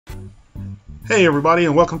Hey everybody,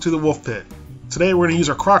 and welcome to the Wolfe Pit. Today we're going to use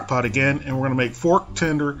our crock pot again, and we're going to make fork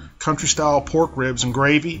tender country style pork ribs and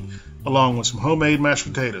gravy along with some homemade mashed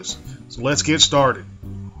potatoes. So let's get started.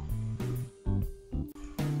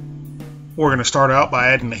 We're going to start out by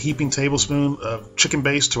adding a heaping tablespoon of chicken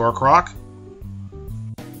base to our crock.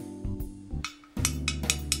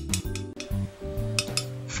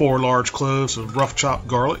 Four large cloves of rough chopped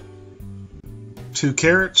garlic, 2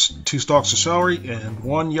 carrots, 2 stalks of celery, and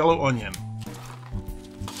 1 yellow onion.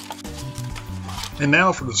 And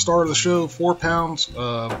now for the start of the show, 4 pounds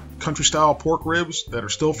of country style pork ribs that are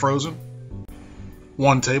still frozen,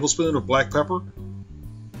 1 tablespoon of black pepper,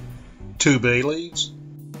 2 bay leaves,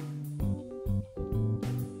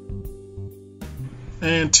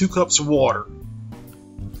 and 2 cups of water.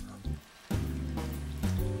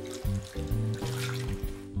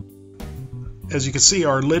 As you can see,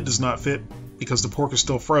 our lid does not fit because the pork is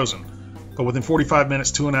still frozen. But within 45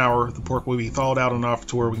 minutes to an hour, the pork will be thawed out enough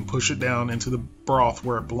to where we can push it down into the broth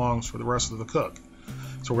where it belongs for the rest of the cook.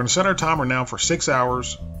 So we're going to set our timer now for 6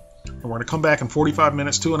 hours, and we're going to come back in 45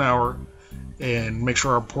 minutes to an hour and make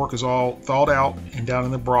sure our pork is all thawed out and down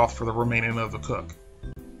in the broth for the remaining of the cook.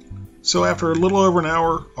 So after a little over an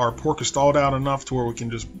hour, our pork is thawed out enough to where we can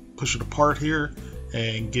just push it apart here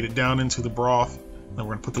and get it down into the broth. Then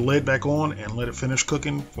we're going to put the lid back on and let it finish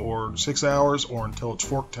cooking for 6 hours or until it's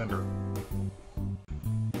fork tender.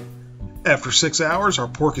 After 6 hours, our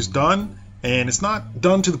pork is done, and it's not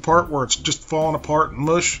done to the part where it's just falling apart and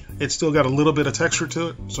mush. It's still got a little bit of texture to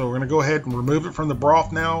it. So we're going to go ahead and remove it from the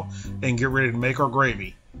broth now and get ready to make our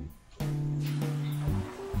gravy.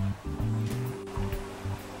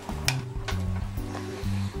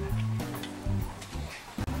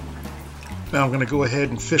 Now I'm going to go ahead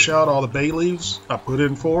and fish out all the bay leaves. I put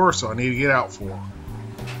in 4, so I need to get out 4.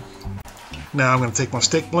 Now I'm going to take my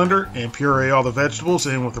stick blender and puree all the vegetables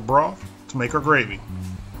in with the broth to make our gravy.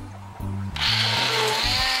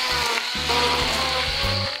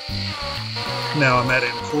 Now I'm adding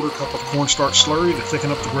a 1/4 cup of cornstarch slurry to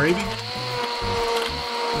thicken up the gravy.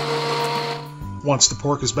 Once the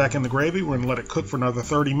pork is back in the gravy, we're going to let it cook for another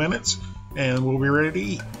 30 minutes and we'll be ready to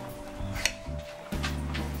eat.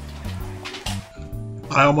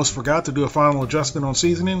 I almost forgot to do a final adjustment on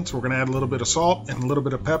seasoning, so we're going to add a little bit of salt and a little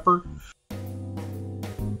bit of pepper.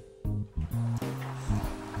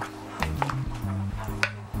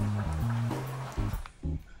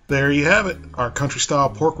 There you have it. Our country style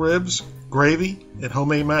pork ribs, gravy, and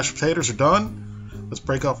homemade mashed potatoes are done. Let's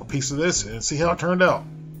break off a piece of this and see how it turned out.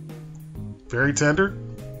 Very tender,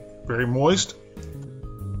 very moist.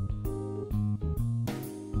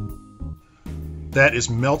 That is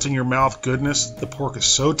melt in your mouth goodness. The pork is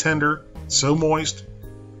so tender, so moist.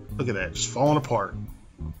 Look at that, just falling apart.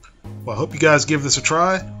 Well, I hope you guys give this a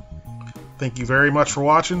try. Thank you very much for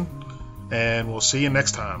watching, and we'll see you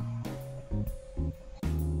next time.